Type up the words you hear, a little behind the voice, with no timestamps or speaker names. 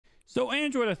So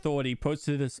Android Authority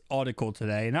posted this article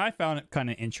today, and I found it kind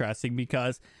of interesting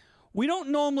because we don't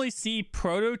normally see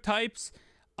prototypes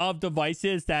of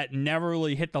devices that never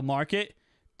really hit the market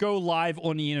go live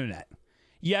on the internet.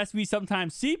 Yes, we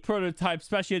sometimes see prototypes,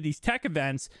 especially at these tech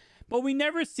events, but we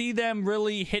never see them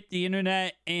really hit the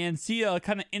internet and see a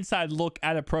kind of inside look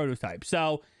at a prototype.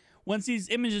 So once these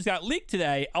images got leaked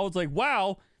today, I was like,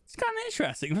 wow, it's kind of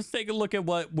interesting. Let's take a look at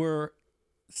what we're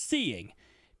seeing.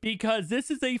 Because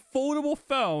this is a foldable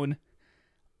phone,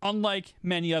 unlike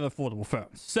many other foldable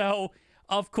phones. So,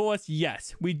 of course,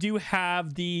 yes, we do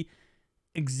have the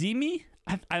Ximi.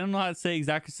 I don't know how to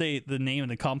say the name of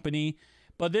the company,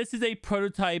 but this is a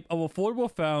prototype of a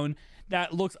foldable phone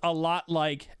that looks a lot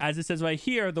like, as it says right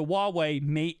here, the Huawei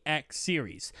Mate X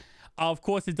series. Of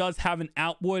course, it does have an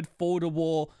outward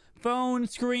foldable phone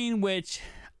screen, which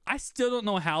I still don't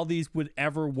know how these would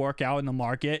ever work out in the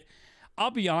market.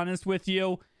 I'll be honest with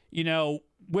you. You know,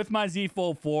 with my Z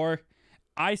Fold 4,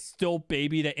 I still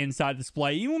baby the inside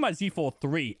display. Even with my Z Fold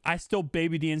 3, I still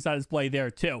baby the inside display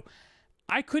there too.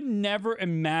 I could never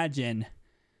imagine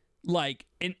like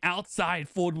an outside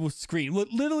foldable screen.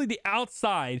 Literally the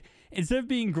outside, instead of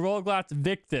being Gorilla Glass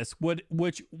Victus, what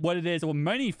it is on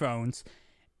many phones,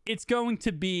 it's going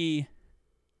to be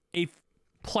a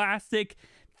plastic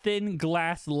thin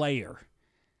glass layer.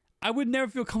 I would never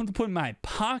feel comfortable in my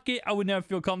pocket. I would never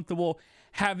feel comfortable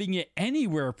having it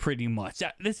anywhere pretty much.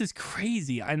 This is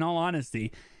crazy, in all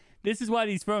honesty. This is why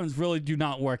these phones really do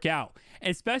not work out. And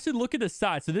especially look at the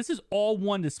side. So this is all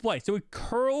one display. So it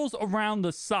curls around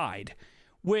the side,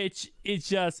 which is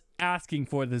just asking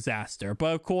for disaster.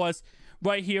 But of course,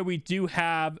 right here we do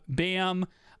have BAM.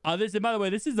 This, and by the way,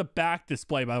 this is the back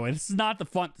display, by the way. This is not the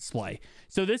front display.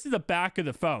 So this is the back of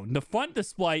the phone. The front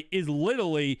display is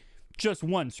literally just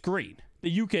one screen that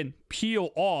you can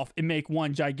peel off and make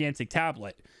one gigantic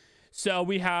tablet. So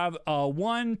we have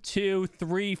 1, 2,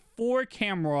 3, 4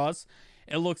 cameras.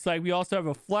 It looks like we also have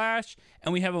a flash,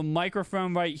 and we have a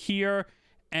microphone right here.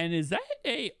 And is that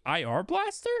a IR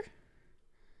blaster?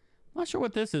 I'm not sure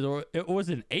what this is, or it was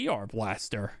an AR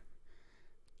blaster.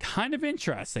 Kind of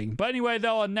interesting. But anyway,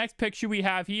 though, the next picture we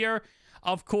have here,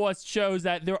 of course, shows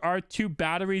that there are 2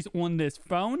 batteries on this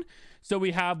phone. So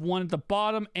we have one at the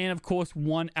bottom and, of course,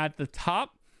 one at the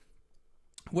top,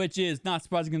 which is not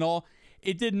surprising at all.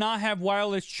 It did not have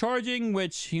wireless charging,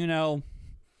 which, you know,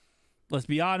 let's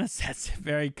be honest, that's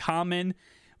very common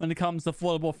when it comes to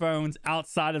foldable phones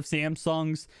outside of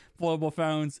Samsung's foldable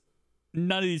phones.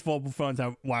 None of these foldable phones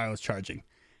have wireless charging.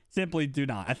 Simply do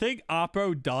not. I think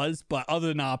Oppo does, but other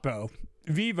than Oppo,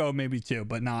 Vivo maybe too,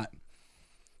 but not.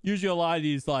 Usually a lot of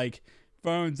these, like,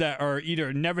 phones that are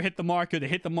either never hit the market or they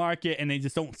hit the market and they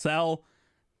just don't sell,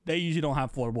 they usually don't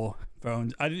have foldable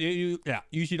phones.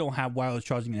 Usually don't have wireless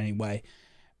charging anyway.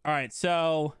 All right,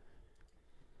 so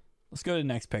let's go to the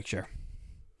next picture.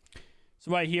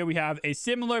 So right here we have a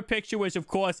similar picture, which of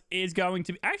course is going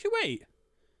to be... Actually, wait.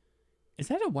 Is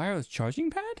that a wireless charging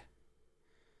pad?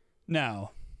 No.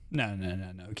 No,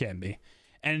 it can't be.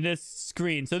 And this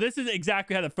screen. So this is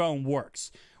exactly how the phone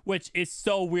works, which is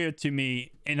so weird to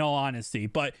me, in all honesty.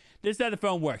 But this is how the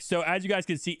phone works. So as you guys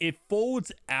can see, it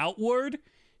folds outward,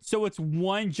 so it's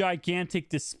one gigantic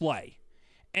display.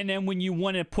 And then when you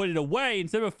want to put it away,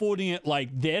 instead of folding it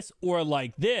like this or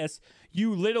like this,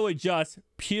 you literally just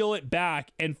peel it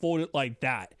back and fold it like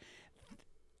that.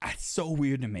 That's so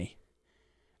weird to me.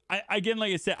 Again,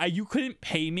 like I said, you couldn't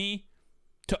pay me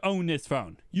to own this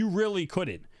phone. You really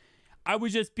couldn't. I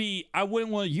wouldn't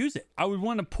want to use it. I would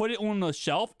want to put it on the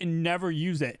shelf and never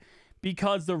use it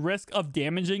because the risk of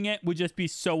damaging it would just be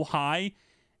so high.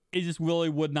 It just really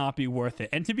would not be worth it.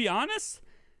 And to be honest,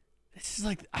 this is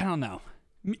like, I don't know.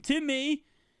 To me,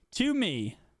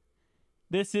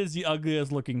 this is the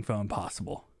ugliest looking phone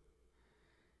possible.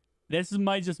 This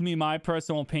might just be my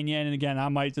personal opinion. And again, I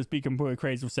might just be completely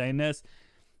crazy for saying this.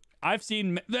 I've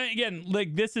seen, again,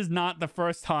 like, this is not the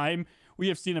first time we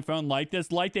have seen a phone like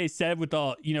this. Like they said with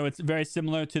the, you know, it's very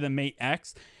similar to the Mate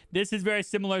X. This is very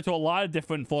similar to a lot of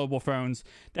different foldable phones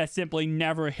that simply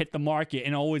never hit the market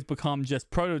and always become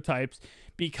just prototypes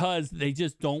because they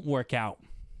just don't work out.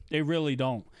 They really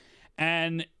don't.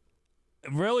 And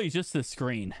really just the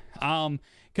screen.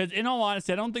 Because in all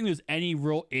honesty, I don't think there's any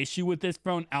real issue with this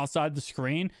phone outside the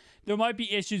screen. There might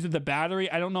be issues with the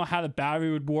battery. I don't know how the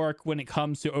battery would work when it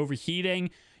comes to overheating.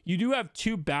 You do have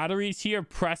 2 batteries here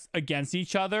pressed against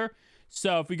each other.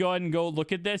 So if we go ahead and go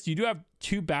look at this, you do have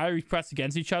 2 batteries pressed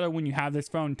against each other when you have this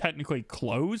phone technically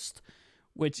closed,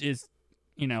 which is,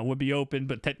 you know, would be open,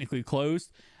 but technically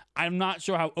closed. I'm not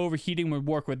sure how overheating would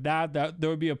work with that. There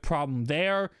would be a problem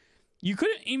there. You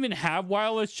couldn't even have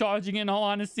wireless charging, in all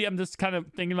honesty. I'm just kind of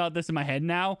thinking about this in my head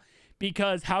now,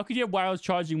 because how could you have wireless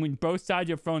charging when both sides of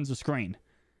your phone's a screen?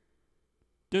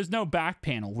 There's no back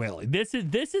panel, really. This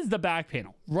is the back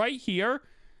panel right here.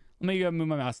 Let me go move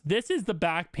my mouse. This is the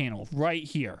back panel right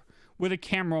here where the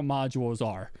camera modules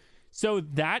are. So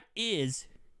that is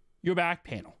your back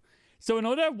panel. So in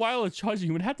order to have wireless charging,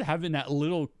 you would have to have it in that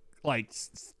little like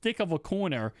stick of a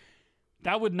corner.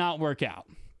 That would not work out.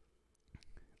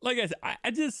 Like I said,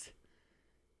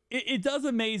 it does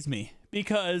amaze me,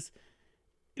 because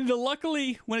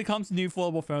luckily when it comes to new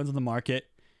foldable phones on the market,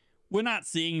 we're not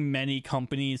seeing many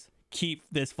companies keep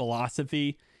this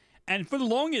philosophy. And for the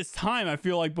longest time, I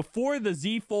feel like before the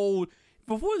Z Fold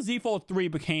 3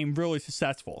 became really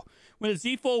successful, when the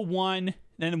Z Fold 1,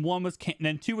 then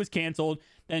 2 was canceled,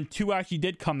 then 2 actually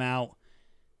did come out.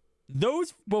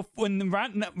 Those, when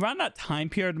around that time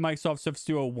period, Microsoft Surface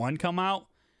Duo 1 come out,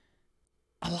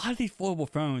 a lot of these foldable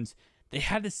phones, they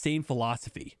had the same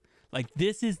philosophy. Like,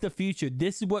 this is the future.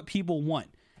 This is what people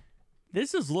want.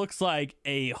 This just looks like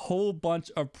a whole bunch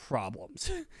of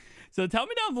problems. So tell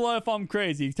me down below if I'm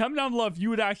crazy. Tell me down below if you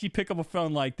would actually pick up a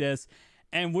phone like this,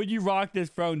 and would you rock this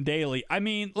phone daily? I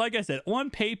mean, like I said, on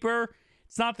paper,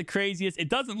 it's not the craziest. It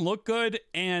doesn't look good,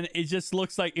 and it just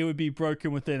looks like it would be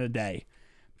broken within a day.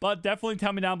 But definitely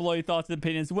tell me down below your thoughts and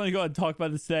opinions. I want to go ahead and talk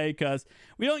about this today, because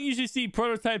we don't usually see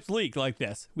prototypes leak like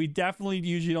this. We definitely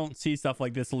usually don't see stuff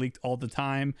like this leaked all the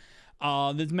time.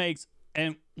 This makes...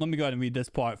 And let me go ahead and read this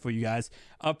part for you guys.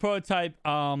 A prototype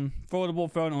foldable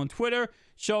phone on Twitter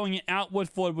showing an outward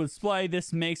foldable display.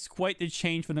 This makes quite the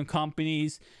change for the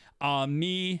companies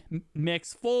Mi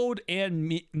Mix Fold and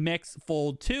Mi Mix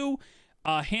Fold 2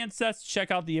 handsets.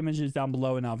 Check out the images down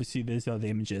below, and obviously these are the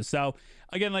images. So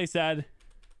again, like I said,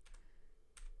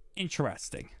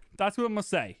 interesting. That's what I'm gonna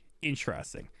say.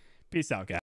 Interesting. Peace out, guys.